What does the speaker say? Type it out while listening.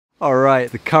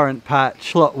Alright, the currant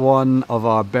patch, plot 1 of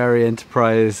our berry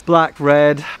enterprise. Black,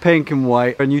 red, pink and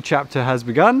white. A new chapter has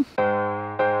begun.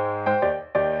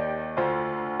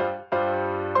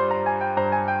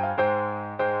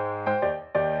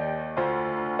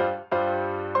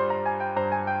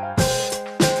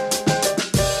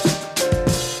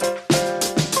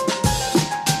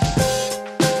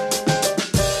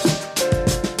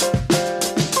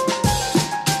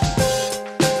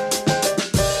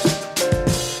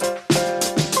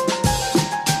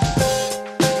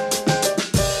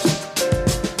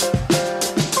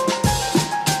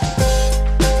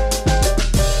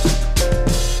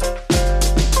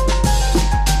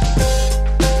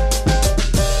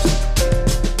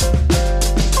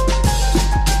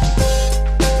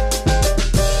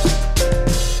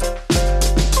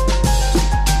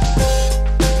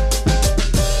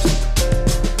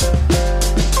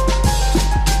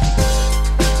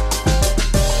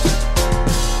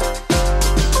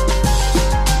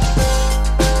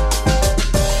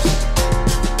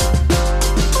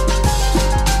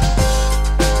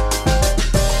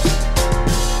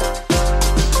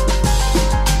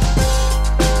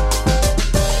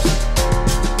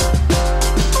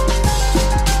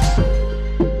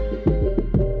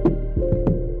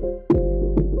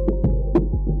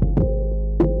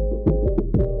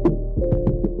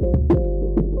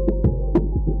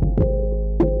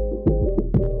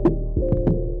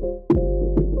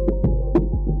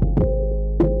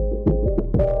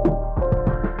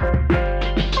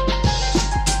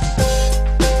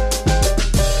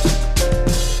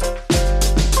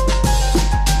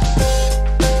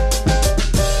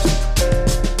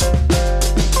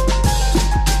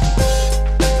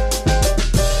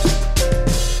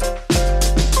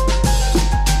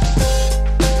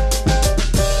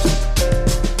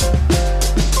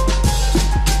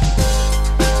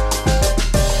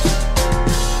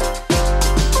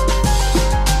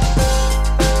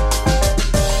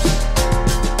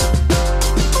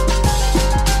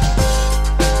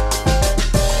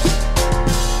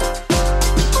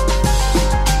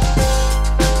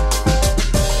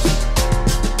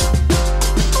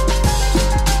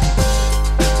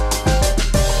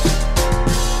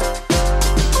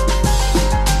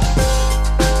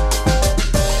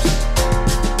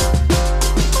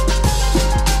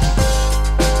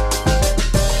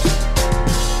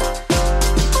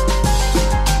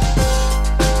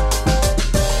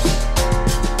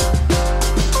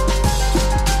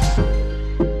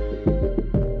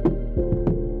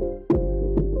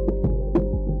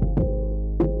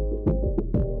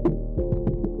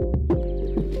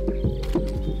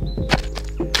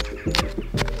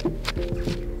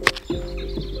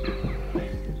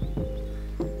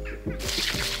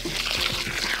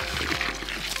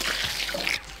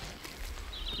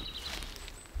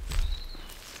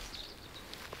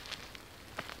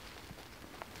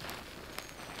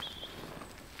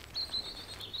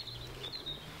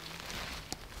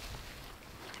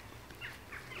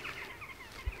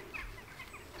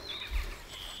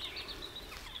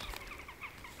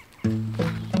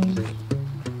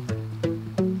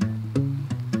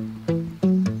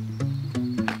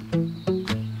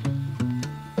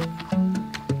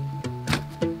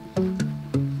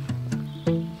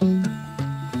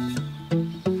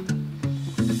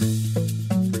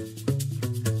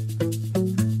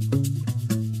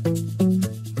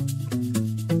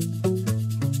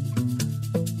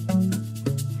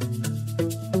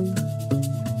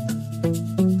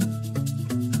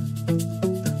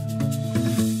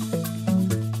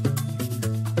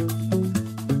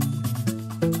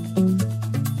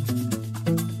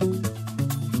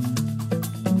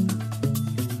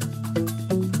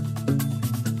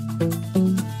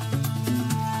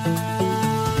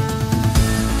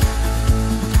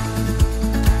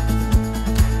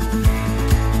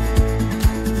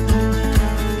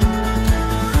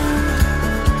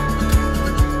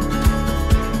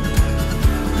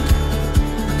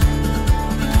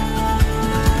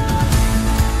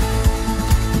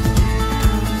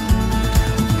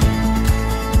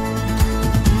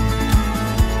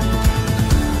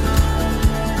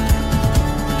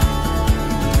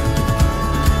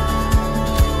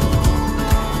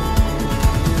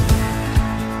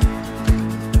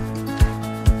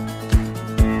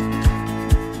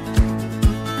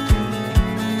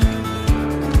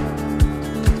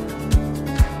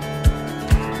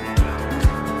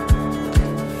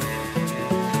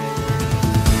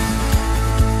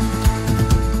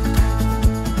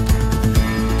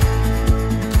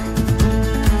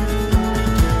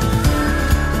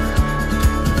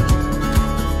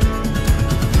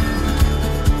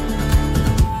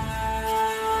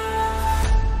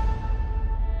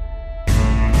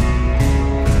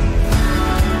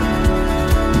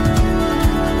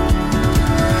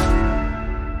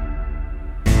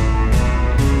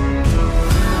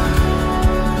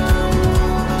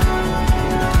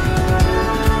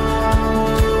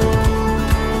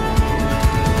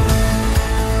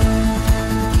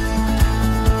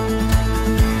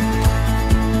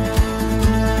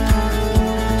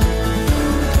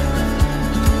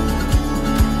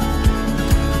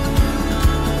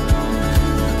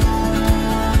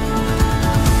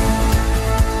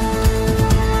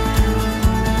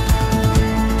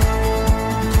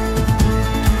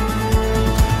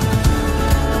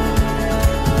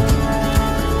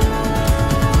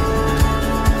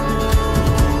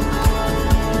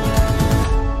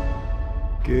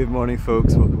 Good morning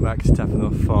folks, welcome back to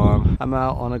Steppenwolf Farm. I'm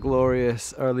out on a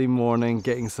glorious early morning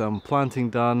getting some planting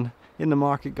done in the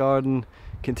market garden,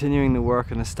 continuing the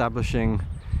work and establishing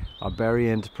our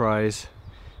berry enterprise.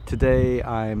 Today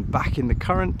I'm back in the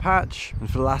currant patch, and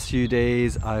for the last few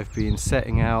days I've been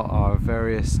setting out our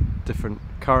various different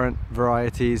currant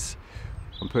varieties.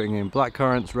 I'm putting in black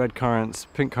currants, red currants,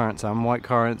 pink currants and white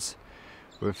currants,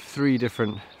 with 3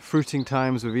 different fruiting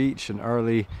times with each, an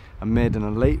early, a mid and a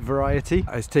late variety.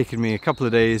 It's taken me a couple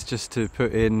of days just to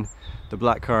put in the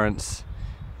black currants,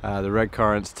 the red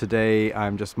currants. Today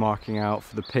I'm just marking out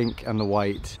for the pink and the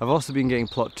white. I've also been getting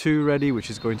plot 2 ready, which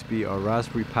is going to be our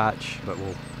raspberry patch, but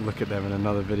we'll look at them in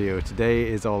another video. Today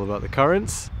is all about the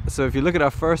currants. So if you look at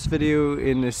our first video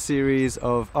in this series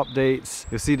of updates,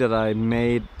 you'll see that I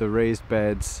made the raised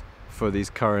beds for these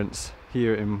currants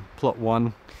here in plot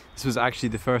 1. This was actually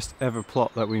the first ever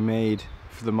plot that we made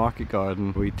for the market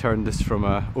garden. We turned this from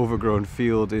an overgrown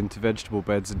field into vegetable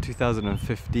beds in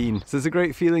 2015. So it's a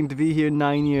great feeling to be here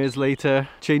 9 years later,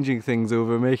 changing things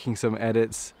over, making some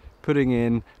edits, putting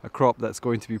in a crop that's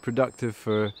going to be productive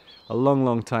for a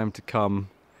long time to come.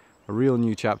 A real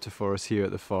new chapter for us here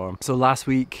at the farm. So last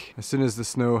week, as soon as the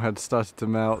snow had started to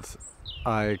melt,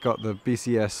 I got the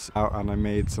BCS out and I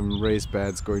made some raised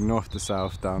beds going north to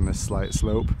south down this slight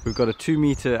slope. We've got a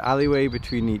 2-meter alleyway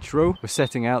between each row. We're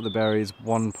setting out the berries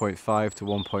 1.5 to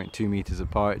 1.2 meters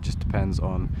apart. It just depends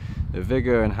on the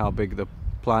vigor and how big the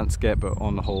plants get, but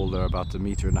on the whole they're about 1.5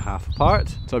 meters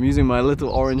apart. So I'm using my little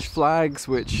orange flags,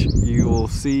 which you will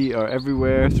see are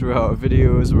everywhere throughout our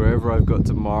videos, wherever I've got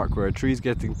to mark where a tree's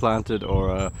getting planted or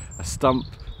a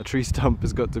tree stump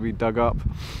has got to be dug up.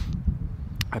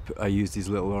 I use these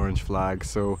little orange flags,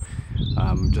 so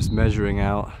just measuring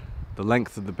out the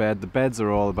length of the bed. The beds are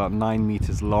all about 9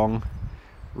 meters long,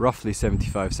 roughly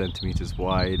 75 centimeters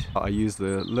wide. I use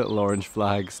the little orange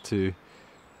flags to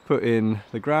put in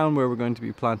the ground where we're going to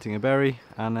be planting a berry,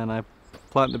 and then I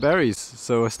plant the berries.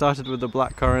 So I started with the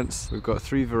black currants. We've got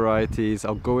 3 varieties.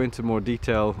 I'll go into more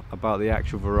detail about the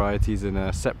actual varieties in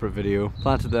a separate video.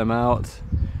 Planted them out.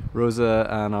 Rosa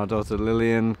and our daughter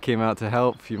Lillian came out to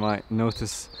help. You might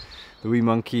notice the wee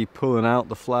monkey pulling out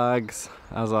the flags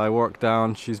as I work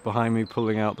down. She's behind me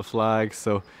pulling out the flags,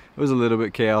 so it was a little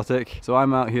bit chaotic. So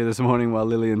I'm out here this morning while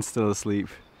Lillian's still asleep,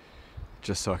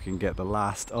 just so I can get the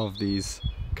last of these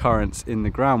currants in the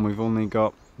ground. We've only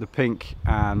got the pink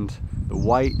and the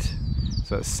white,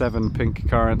 so that's 7 pink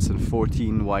currants and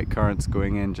 14 white currants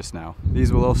going in just now.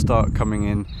 These will all start coming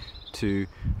in to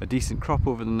a decent crop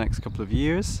over the next couple of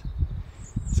years,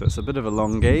 so it's a bit of a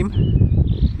long game,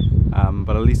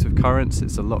 but at least with currants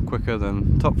it's a lot quicker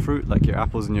than top fruit like your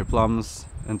apples and your plums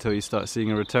until you start seeing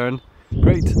a return.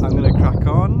 Great, I'm going to crack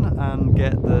on and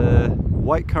get the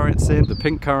white currants in. The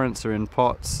pink currants are in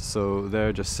pots, so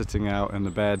they're just sitting out in the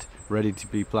bed ready to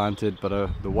be planted, but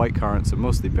the white currants are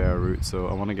mostly bare roots, so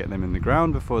I want to get them in the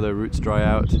ground before their roots dry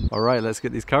out. Alright, let's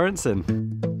get these currants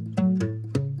in.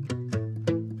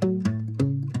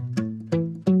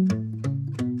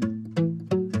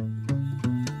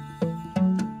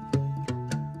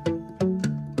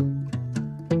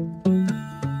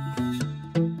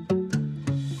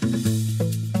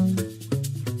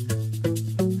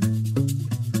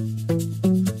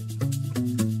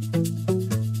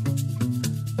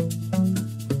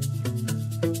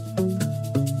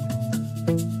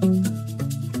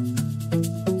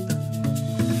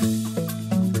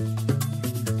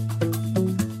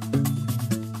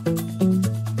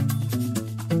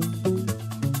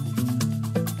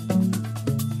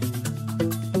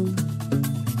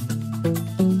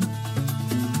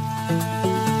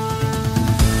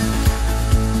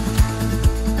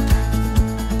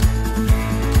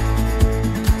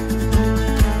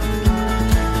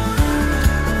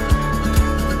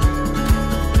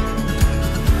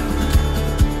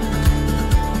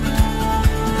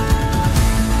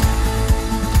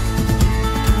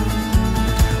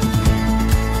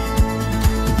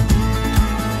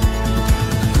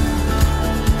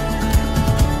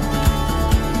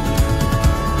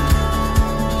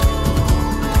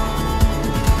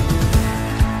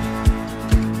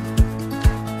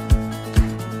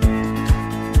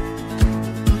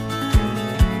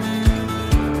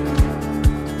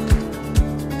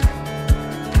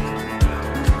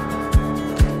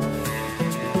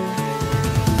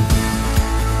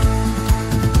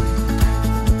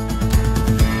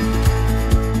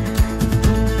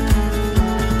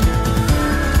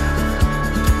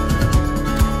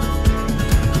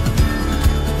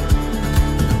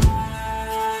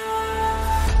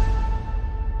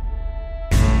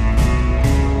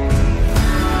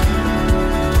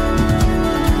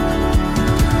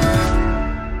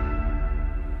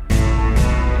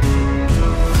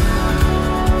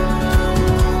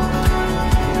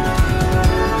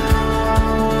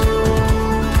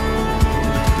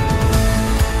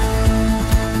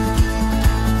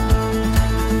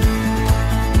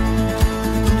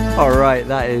 Alright,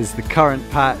 that is the currant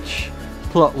patch,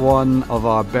 plot 1 of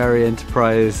our berry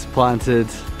enterprise, planted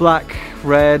black,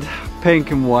 red,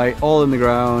 pink and white all in the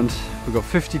ground. We've got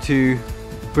 52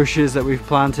 bushes that we've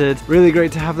planted. Really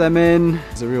great to have them in.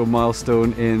 It's a real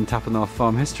milestone in Tappernall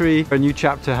farm history. A new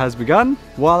chapter has begun.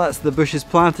 While that's the bushes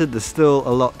planted, there's still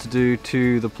a lot to do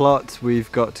to the plot.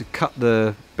 We've got to cut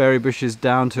the berry bushes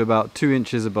down to about 2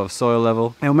 inches above soil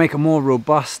level. It'll make a more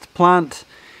robust plant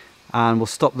and will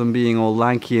stop them being all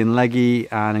lanky and leggy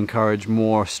and encourage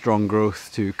more strong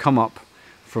growth to come up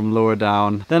from lower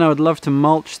down. Then I would love to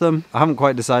mulch them. I haven't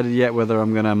quite decided yet whether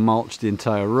I'm going to mulch the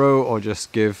entire row or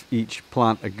just give each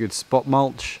plant a good spot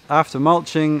mulch. After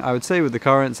mulching, I would say with the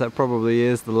currants that probably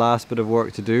is the last bit of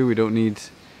work to do. We don't need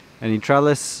any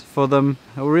trellis for them.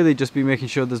 I'll really just be making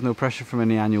sure there's no pressure from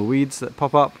any annual weeds that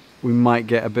pop up. We might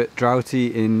get a bit droughty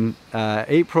in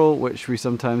April, which we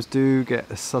sometimes do,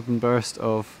 get a sudden burst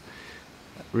of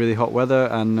really hot weather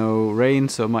and no rain,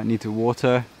 so I might need to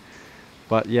water.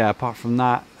 But yeah, apart from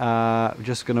that, we're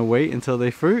just going to wait until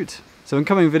they fruit. So in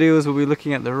coming videos, we'll be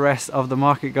looking at the rest of the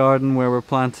market garden where we're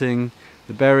planting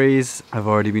the berries. I've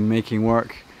already been making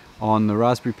work on the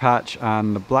raspberry patch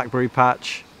and the blackberry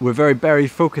patch. We're very berry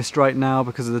focused right now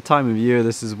because of the time of year.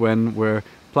 This is when we're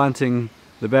planting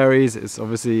the berries. It's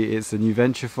a new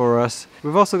venture for us.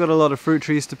 We've also got a lot of fruit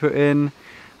trees to put in.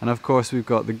 And of course we've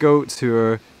got the goats who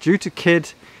are due to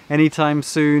kid anytime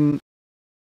soon.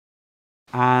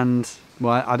 And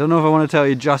well, I don't know if I want to tell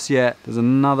you just yet. There's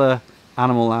another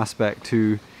animal aspect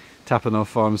to Tappernall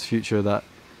Farm's future that,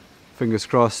 fingers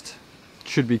crossed,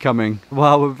 should be coming.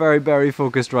 While we're very berry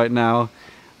focused right now,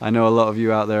 I know a lot of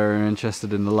you out there are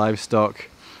interested in the livestock,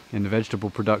 in the vegetable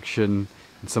production,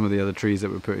 and some of the other trees that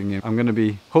we're putting in. I'm going to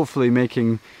be hopefully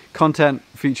making content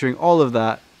featuring all of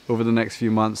that over the next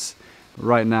few months.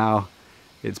 Right now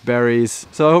it's berries.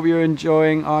 So I hope you're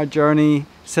enjoying our journey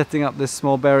setting up this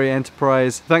small berry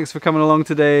enterprise. Thanks for coming along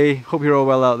today. Hope you're all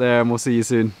well out there and we'll see you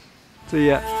soon. See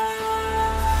ya.